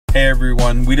Hey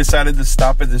everyone, we decided to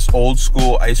stop at this old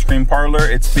school ice cream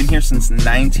parlor. It's been here since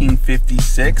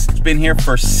 1956. It's been here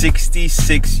for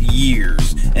 66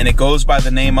 years and it goes by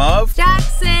the name of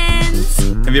Jaxson's.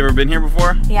 Have you ever been here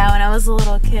before? Yeah, when I was a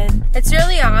little kid. It's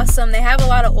really awesome. They have a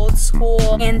lot of old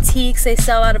school antiques. They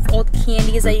sell a lot of old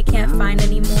candies that you can't find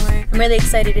anymore. I'm really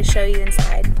excited to show you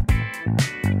inside.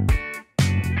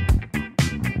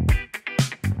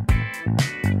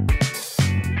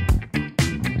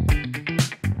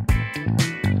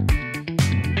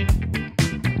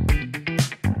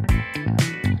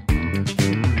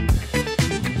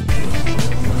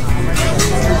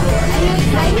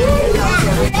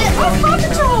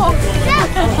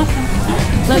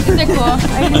 Look at the cool.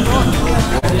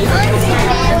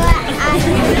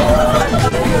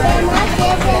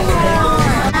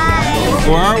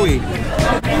 Where are we?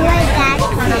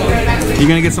 You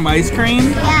gonna get some ice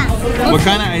cream? Yeah. What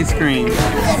kind of ice cream?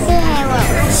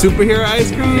 Superhero. Superhero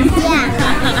ice cream? Yeah.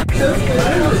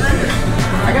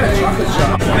 I got a chocolate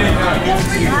shop.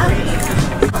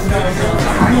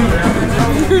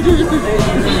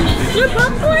 Your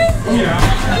popcorn? Yeah.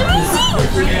 Let me see.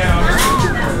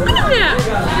 Look at that.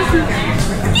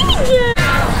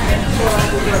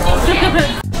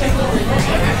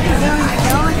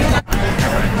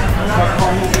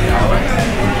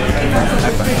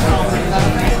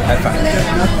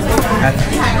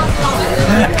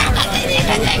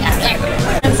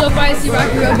 I'm so far to see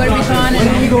Rocky Road, Butter Pecan,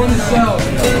 and go in the south.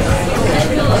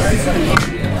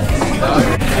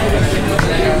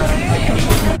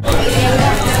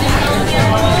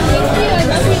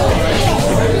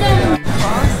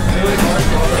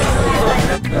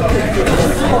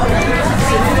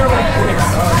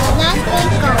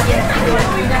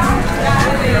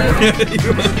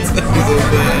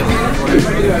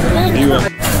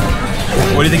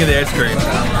 What do you think of the ice cream?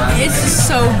 It's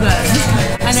so good.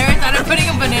 I never thought of putting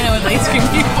a banana with ice cream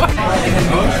before.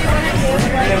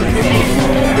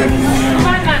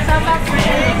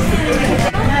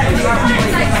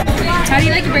 How do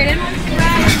you like it, Brayden?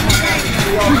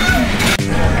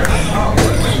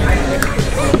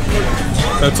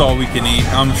 That's all we can eat.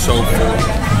 I'm so full.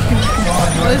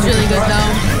 It was really good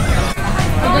though.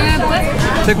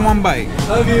 Take one bite.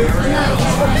 Love you.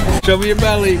 Show me your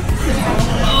belly.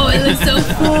 Oh, it looks so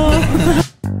full.